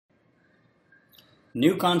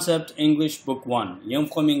New Concept English Book 1.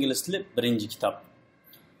 Yېڭى İngiliz tili 1. kitap.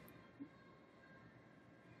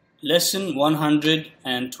 Lesson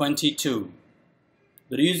 122.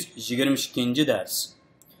 122. ders.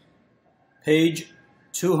 Page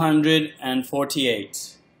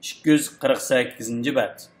 248. 248.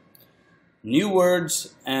 bet. New words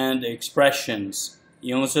and expressions.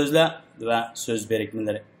 Yeni sözler ve söz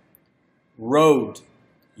birikmeleri. Road,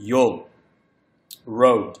 yol.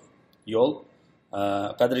 Road, yol.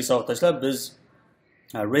 Qadrli savoqdoshlar, biz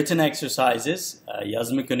written exercises,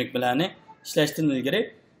 yazma ko'nikmalarni ishlashdan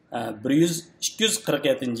ilgari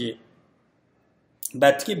 247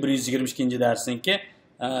 batki 122 darsniki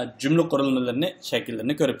jumla qurilmalarini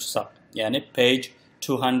shakllarini ko'rib chiqsak. Ya'ni page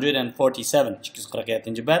 247,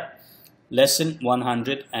 247 bat, lesson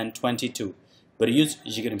 122,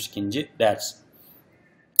 122 dars.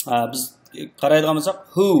 Biz qaraydigan bo'lsak,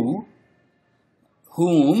 who,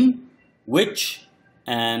 whom, which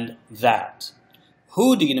and that.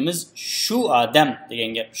 Who deganimiz shu odam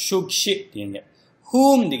degan gap, shu kishi degan gap.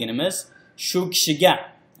 Whom deganimiz shu kishiga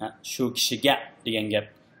degan gap,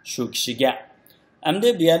 shu kishiga.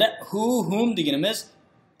 Endi bu yerda whom deganimiz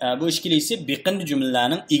bu ishkilisi biqinli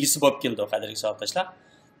jumlalarning egisi bo'lib keldi, qadrli savoqdoshlar.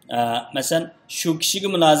 Masalan, shu kishiga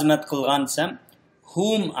mulozimat qilgan desam,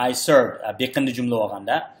 whom I served, biqinli jumla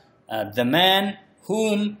bo'lganda, the man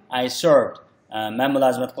whom I served, men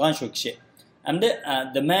mulozimat qilgan shu kishi. Endi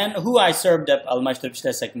the man who I served deb almashtirib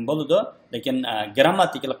ishlasak bo'ladi, lekin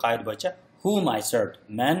grammatikal qoida bo'yicha whom I served,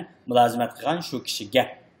 men mulozimat qilgan shu kishiga,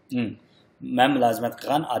 men mulozimat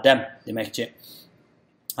qilgan odam demakchi.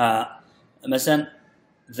 Masalan,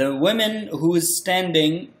 the woman who is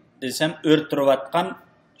standing desam, o'rtirayotgan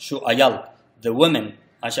shu ayol, the woman,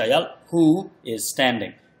 asha ayol who is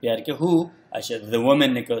standing. Bu yerga who, asha the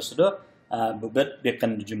woman ni ko'rsatdi. Bu bir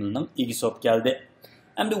biqinli jumlaning egisi bo'lib keldi.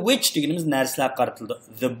 Endi which deganimiz narsalar qaratildi.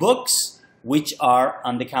 The books which are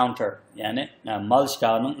on the counter, ya'ni mal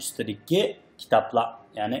shkafining ustidagi kitoblar,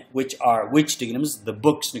 ya'ni which deganimiz the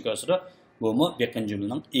books ni ko'rsatdi. Bu mu biqinli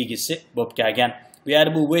jumlaning egisi bo'lib kelgan. Bu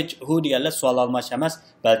yer bu which, who deganlar savol almash emas,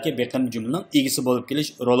 balki biqinli jumlaning egisi bo'lib kelish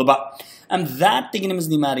roli bor. And that deganimiz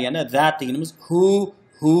nima degani? That deganimiz who,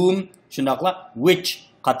 whom, shundoqla which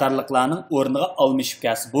qatorliqlarning o'rniga almashib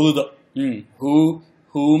kelsa bo'ladi. Who,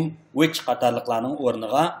 whom, which qatorliqlarning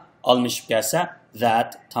o'rniga almashib kelsa, that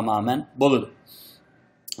tamamen bo'ladi.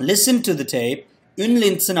 Listen to the tape,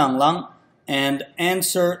 unlinsin anglang and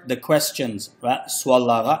answer the questions va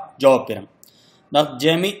savollarga javob bering.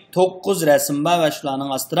 Jami 9 rasm bor va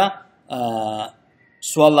shularning ostida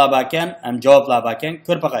savollar bor ekan, ham javoblar bor ekan,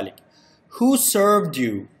 ko'rib boqaylik. Who served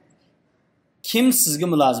you? Kim sizga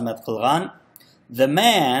mulozimat qilgan? The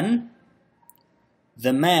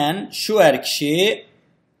man, shu kishi,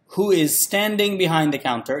 who is standing behind the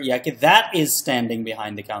counter, yoki that is standing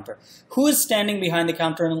behind the counter. Who is standing behind the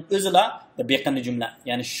counter ning o'zila biqinli jumla.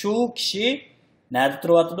 Ya'ni shu kishi nerda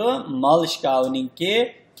turyapti? Mal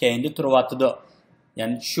shkafininki keyinda turyapti.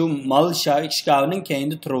 Ya'ni shu mal shkafining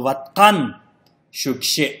keyinda turayotgan shu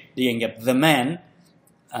kishi degan gap. The man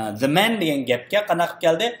degan gapga qanaqa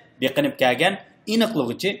keldi? Biqinib kelgan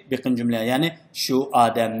aniqlovchi biqin jumla, ya'ni shu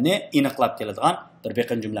odamni aniqlab keladigan bir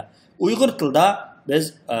biqin jumla. Uyg'ur tilida biz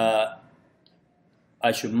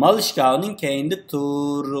shu mal shkafining keyinda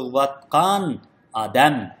turayotgan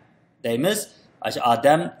odam deymiz. Shu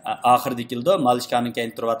odam oxirida keldi, mal shkafining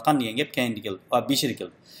keyinda turayotgan degan gap keyinda keldi, beshida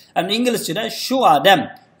keldi. Endi inglizchada shu odam,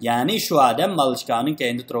 ya'ni shu odam mal shkafining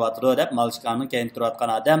keyinda turayotdi deb, mal shkafining keyinda turayotgan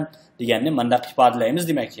odam deganni mundaq ifodalaymiz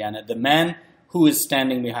demakchi. Ya'ni the man who is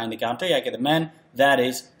standing behind the counter, yoki the man that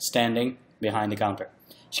is standing behind the counter.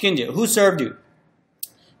 Ikkinchi, who served you?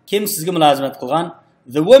 Kim sizga mulozimat qilgan?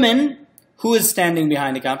 The woman who is standing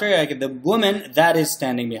behind the counter, yoki the woman that is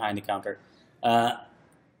standing behind the counter.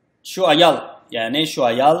 Shu ayol, ya'ni shu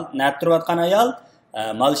ayol, nat turayotgan ayol,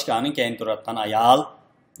 mal shkafining keyin turayotgan ayol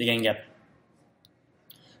degan gap.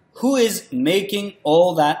 Who is making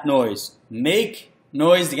all that noise? Make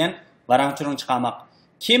noise degan varang-churung chiqarmoq.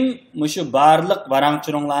 Kim mushu barliq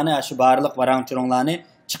varang-churunglarni, shu barliq varang-churunglarni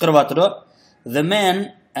chiqaryapti? The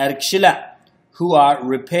men, kishilar, who are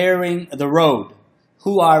repairing the road.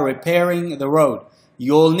 Who are repairing the road.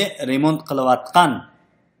 Yo'lni remont qilayotgan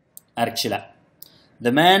kishilar.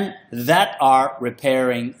 The men that are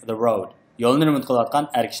repairing the road. Yo'lni remont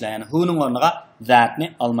qilayotgan kishilar. Ya'ni who ning o'rniga that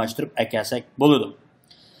ni almashtirib akasak bo'ladi.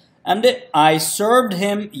 And I served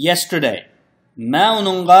him yesterday. Men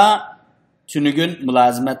uningga tunugun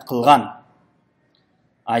mulozimat qilgan.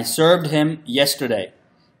 I served him yesterday.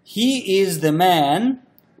 He is the man,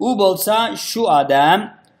 u bo'lsa shu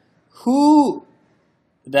odam, who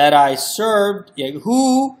that I served,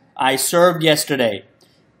 who I served yesterday.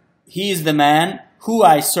 He is the man who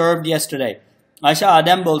I served yesterday. Aşa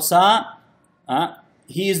adam bolsa,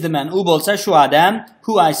 he is the man. U bolsa şu adam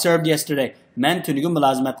who I served yesterday. Men tünügün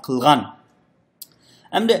mülazimet kılgan.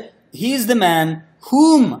 Endi he is the man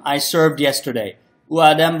whom I served yesterday.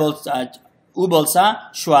 U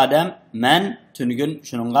bolsa şu adam men tünügün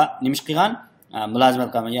şununla nimish qilgan?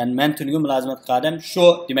 Mülazimet qilgan. Yani men tünügün mülazimet qilgan adam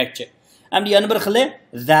şu demekçi. Endi yana bir xili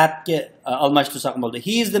that ga almashtirsak bo'ldi.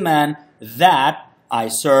 He is the man that I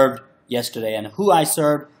served yesterday. Yani who I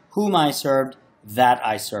served, whom I served, that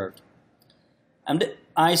I served. And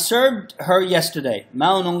I served her yesterday. Men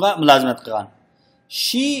onunga mülazimet qilgan.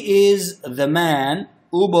 She is the man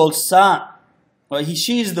u bolsa,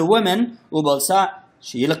 she is the woman u bolsa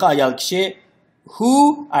shilqa ayol kishi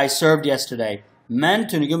who I served yesterday. Men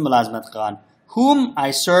tünügün mülazimet qilgan. Whom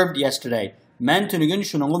I served yesterday. Men tünügün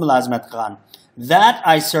şununga mülazimet qilgan.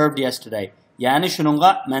 That I served yesterday. Yani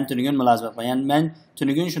şununga men tünügün mülazimet qilgan. Yani men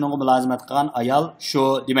tünügün şununga mülazimet qilgan ayol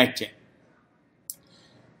şu demekçi.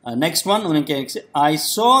 Next one, uning keyingisi. I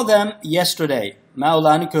saw them yesterday. Men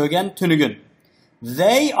ularni ko'rgan tünügün.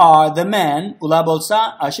 They are the men, ular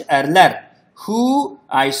bolsa aşı erler. Who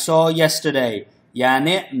I saw yesterday.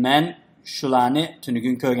 Yani men şularni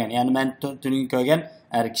tünügün ko'rgan. Yani men tünügün ko'rgan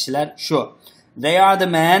er kishilar şu. They are the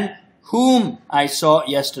men whom I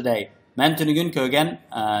saw yesterday. Men tünügün ko'rgan,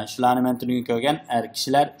 şularni men tünügün ko'rgan er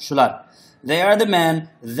kishilar şular. They are the men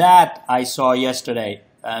that I saw yesterday.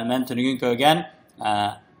 Men tünügün ko'rgan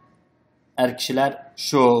er kishilar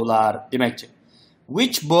şular demekçi.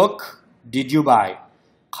 Which book did you buy?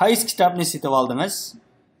 Qaysi kitobni sotib oldingiz?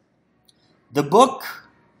 The book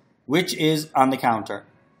which is on the counter.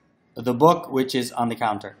 The book which is on the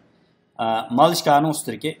counter. Malishkaning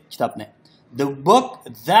ustidagi kitobni. The book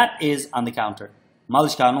that is on the counter.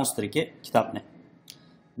 Malishkaning ustidagi kitobni.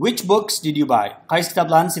 Which books did you buy? Qaysi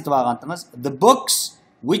kitoblarni sotib olgandingiz? The books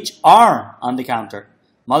which are on the counter.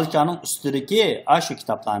 Malishkaning ustidagi shu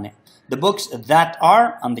kitoblarni. The books that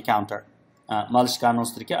are on the counter. Malishkaning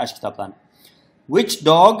ustidagi shu kitoblarni. Which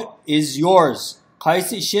dog is yours?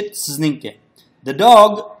 Qaysi ishit sizninki? The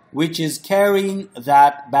dog which is carrying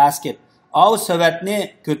that basket. Av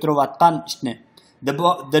savatni ko'tarayotgan ishni.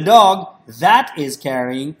 The dog that is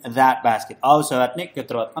carrying that basket. Av savatni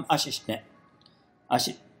ko'tarayotgan ishni.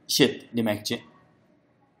 Ishit demekçi.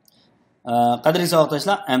 Qadrli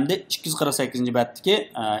savoqdoshlar, endi 248-betdagi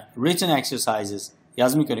written exercises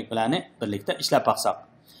yozma ko'nikmalarni birlikda ishlab baqsaq.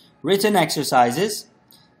 Written exercises.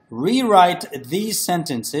 Rewrite these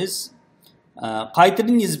sentences.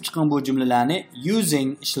 Qaytadan yozib chiqqan bu jumlalarni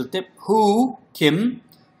using ishlatib who, kim,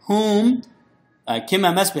 whom, kim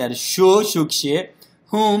emas bu yerda shu kishi,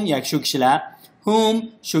 whom yoki shu kishilar,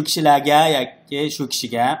 whom shu kishilarga yoki shu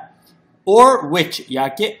kishiga, or which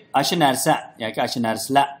yoki ashu narsa yoki ashu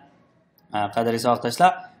narsalar. Qadrli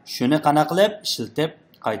savoqdoshlar, shuni qana qilib ishlatib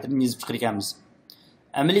qaytadan yozib chiqar ekanmiz.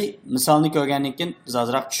 Amaliy misolni ko'rgandan keyin biz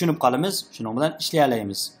ozroq tushunib qolamiz, shuning bilan ishlay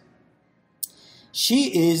olamiz. She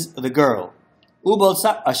is the girl. U bo'lsa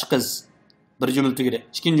ash qiz. Bir jumla tugadi.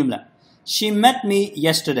 Ikkinchi jumla. She met me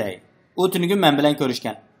yesterday. U tunugun men bilan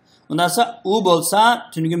ko'rishgan. Undan so'ng u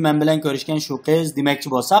bo'lsa tunugun men bilan ko'rishgan shu qiz demoqchi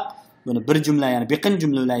bo'lsak, buni bir jumla, ya'ni biqin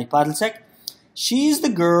jumla bilan ifodalasak, she is the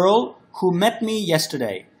girl who met me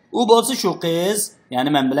yesterday. U bo'lsa shu qiz, ya'ni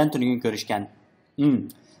men bilan tunugun ko'rishgan.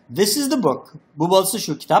 This is the book. Bu bo'lsa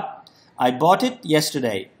shu kitob. I bought it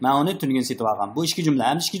yesterday. Men uni tunugun sotib olgan. Bu ikki jumla.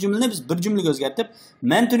 Ham ikki jumlani biz bir jumlaga o'zgartirib,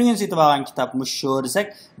 men tunugun sotib olgan kitobmish shu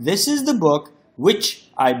desak, this is the book which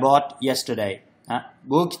I bought yesterday.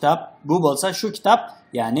 Bu kitob, bu bo'lsa shu kitob,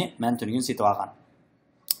 ya'ni men tunugun sotib olgan.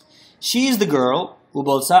 She is the girl. U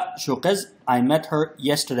bo'lsa shu qiz. I met her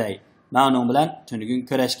yesterday. Men uning bilan tunugun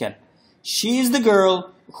ko'rishgan. She is the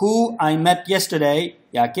girl who I met yesterday.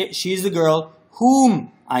 yoki she is the girl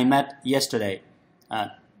whom I met yesterday.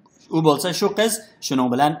 U bo'lsa shu qiz, shuning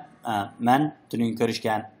bilan men tunugun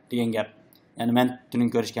ko'rishgan degan gap. Ya'ni men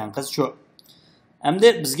tunugun ko'rishgan qiz shu.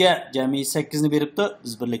 Endi bizga jami 8 ni beribdi.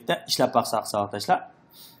 Biz birlikda ishlab baqsaq savoqdoshlar.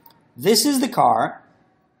 This is the car.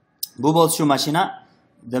 Bu bo'lsa shu mashina.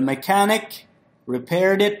 The mechanic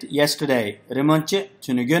repaired it yesterday. Remontchi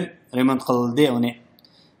tunugun remont qildi uni.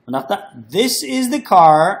 Bunaqda this is the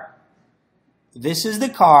car. This is the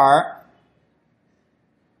car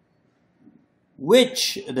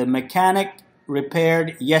which the mechanic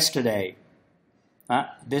repaired yesterday.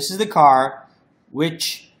 This is the car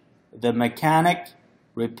which the mechanic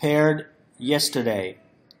repaired yesterday.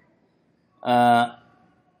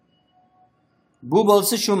 Bu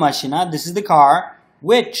bo'lsa shu mashina. This is the car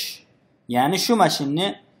which, ya'ni shu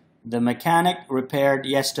mashinani the mechanic repaired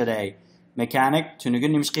yesterday. mechanic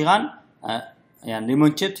tünügün nimiş qilgan? Yani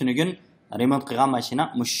remontchi tünügün remont qilgan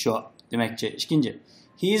mashina mushu demakchi. Ikkinchi.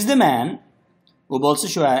 He is the man. U bo'lsa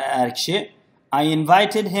shu er kishi. I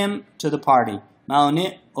invited him to the party. Men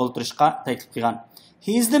uni o'ltirishga taklif qilgan.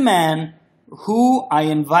 He is the man who I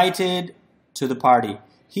invited to the party.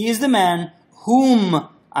 He is the man whom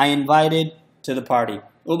I invited to the party.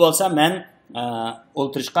 U bo'lsa men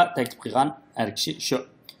o'ltirishga taklif qilgan er kishi shu.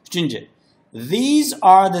 Uchinchi. These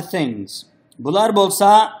are the things. Bular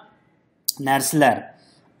bo'lsa narsalar.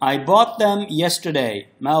 I bought them yesterday.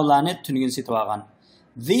 Men ularni tunugin setib olgan.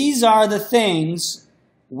 These are the things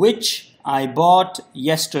which I bought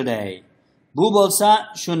yesterday. Bu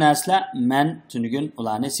bo'lsa shu narsalar men tunugin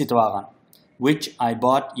ularni setib olgan. Which I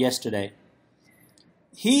bought yesterday.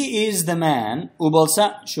 He is the man. U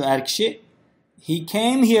bo'lsa shu er kishi. He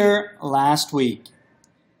came here last week.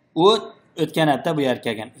 U o'tgan hafta bu yerga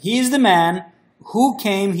kelgan. He is the man who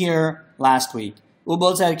came here last week. U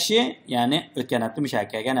bo'lsa er kishi, ya'ni o'tgan hafta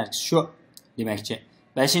mushaga kelgan er kishi shu demakchi.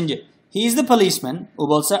 5. He is the policeman. U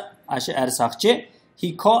bo'lsa ashu er soqchi.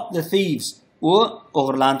 He caught the thieves. U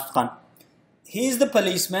o'g'irlarni tutgan. He is the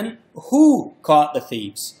policeman who caught the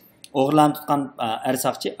thieves. O'g'irlarni tutgan er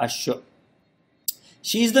soqchi ashu.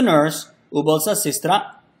 She is the nurse. U bo'lsa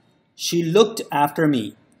sestra. She looked after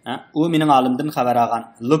me. U mening olimdan xabar olgan.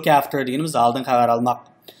 Look after deganimiz oldin xabar olmoq.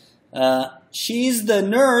 She is the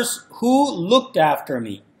nurse who looked after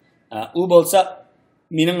me. U bo'lsa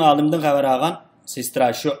mening olimdan xabar olgan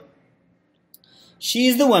sestra shu. She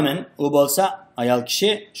is the woman. U bo'lsa ayol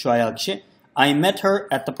kishi, shu ayol kishi. I met her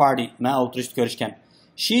at the party. Men o'ltirishda ko'rishgan.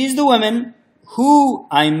 She is the woman who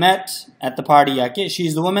I met at the party. Yoki she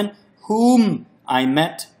is the woman whom I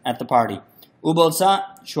met at the party. U bo'lsa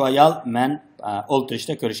shu ayol men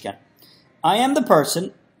o'ltirishda ko'rishgan. I am the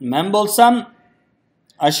person. Men bo'lsam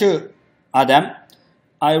ashu adam.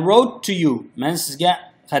 I wrote to you. Men sizga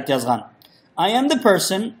xat yozgan. I am the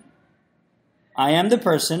person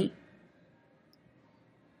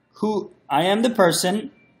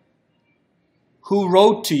who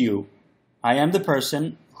wrote to you. I am the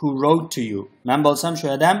person who wrote to you. Men bo'lsam shu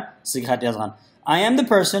adam sizga xat yozgan. I am the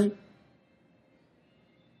person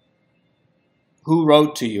who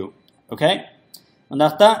wrote to you. Okay?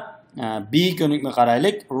 Undaqda B ko'nikma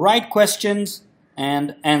qaraylik. Write questions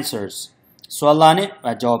and answers. Savollarni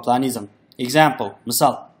va javoblarni yozing. Example,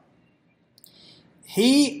 misol.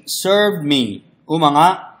 He served me. U menga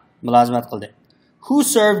mulozimat qildi. Who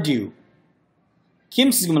served you? Kim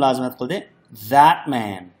sizga mulozimat qildi? That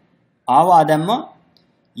man. Aw odammi?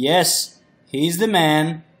 Yes, he is the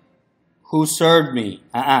man who served me.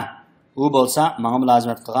 U bo'lsa menga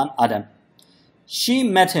mulozimat qilgan odam. She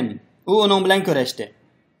met him. U uning bilan ko'rishdi.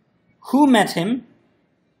 Who met him?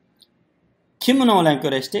 Kim uning bilan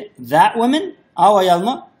ko'rishdi? That woman? Aw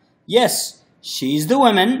ayolmi? Yes, she is the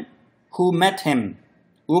woman who met him.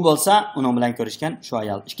 U bo'lsa uning bilan ko'rishgan shu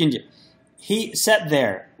ayol. Ikkinchi. He sat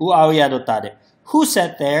there. U aw yerda o'tirdi. Who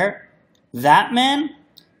sat there? That man?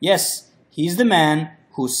 Yes, he is the man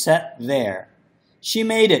who sat there. She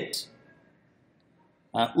made it.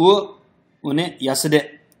 U uni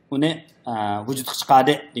yasadi. Uni vujudga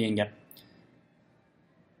chiqardi degan gap.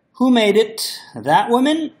 Who made it? That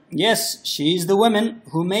woman? Yes, she is the woman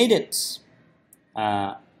who made it.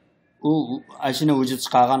 U ashuni vujudga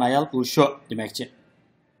chiqargan ayol u shu demakchi.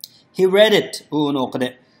 He read it. U uni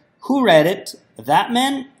o'qidi. Who read it? That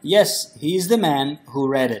man? Yes, he is the man who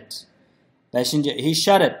read it. 5. He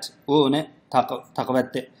shut it. U uni taqib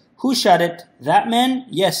etdi. Who shut it? That man?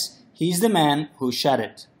 Yes, he is the man who shut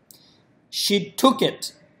it. She took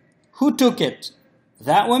it. Who took it?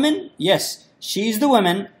 That woman? Yes, she is the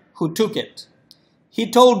woman who took it. He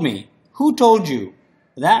told me. Who told you?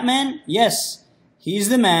 That man? Yes, he is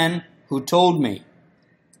the man who told me.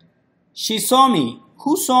 She saw me.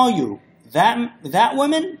 Who saw you? That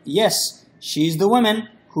woman? Yes, she is the woman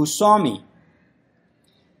who saw me.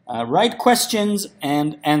 Write questions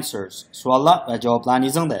and answers. Savollar va javoblarni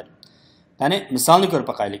yozinglar. Qani misolni ko'rib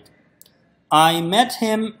boqaylik. I met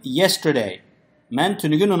him yesterday. Men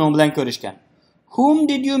tunugun uning bilan ko'rishgan. Whom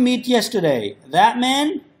did you meet yesterday? That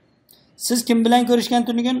man? Siz kim bilan ko'rishgan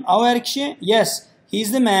tunugun? Avar kishi? Yes, he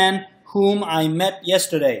is the man whom I met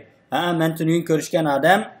yesterday. Men tunugun ko'rishgan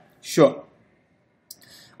odam shu.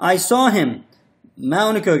 I saw him.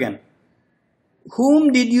 Men uni ko'rgan.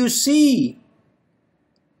 Whom did you see?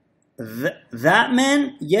 That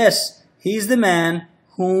man? Yes, he is the man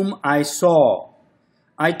whom I saw.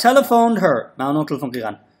 I telephoned her. Men uni telefon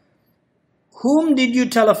qilgan. Whom did you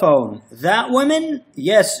telephone? That woman?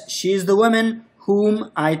 Yes, she is the woman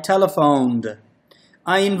whom I telephoned.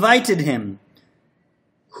 I invited him.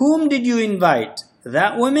 Whom did you invite?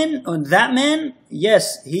 That woman, or that man,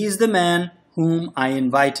 yes, he is the man whom I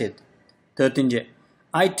invited. 4.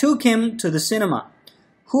 I took him to the cinema.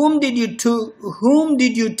 Whom did you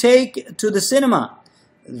take to the cinema?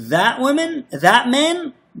 That woman, that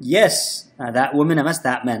man, yes. That woman, I must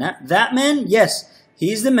that man. That man, yes,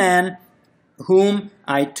 he is the man whom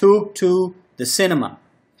I took to the cinema.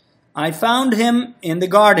 I found him in the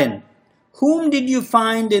garden. Whom did you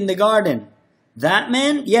find in the garden? That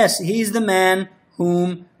man, yes, he is the man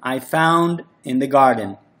whom I found in the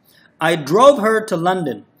garden. I drove her to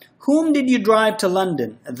London. Whom did you drive to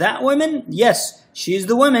London? That woman, yes, she is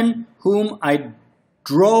the woman whom I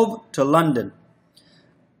drove to London.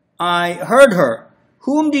 I heard her.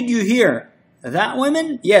 Whom did you hear? That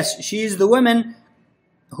woman, yes, she is the woman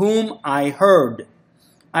whom I heard.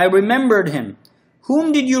 I remembered him.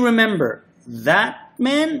 Whom did you remember? That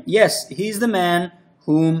man, yes, he is the man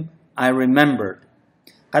whom I remembered.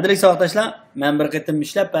 Qadrli savoqdoshlar, men bir qitim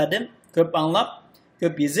ishlab berdim. Ko'p anglab,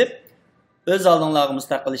 ko'p yezib, o'z oldinglarga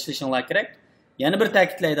mustaqil ishlashinglar kerak. Yana bir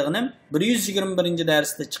ta'kidlaydiganim,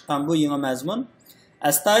 121-darsda chiqqan bu yangi mazmun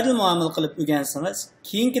astoydil muomala qilib o'rgansangiz,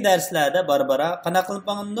 keyingi darslarda barbara qanday qilib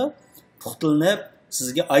bo'lganda puxtalanib,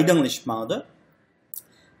 sizga oydinlashib bo'ladi.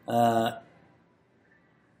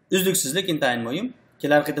 Uzluksizlik intayin muhim.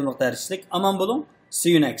 Kelar qitimliq darslik. Aman bo'ling.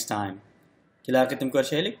 See you next time. Kelar qitim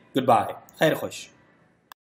ko'rishaylik. Goodbye. Xayr xo'sh.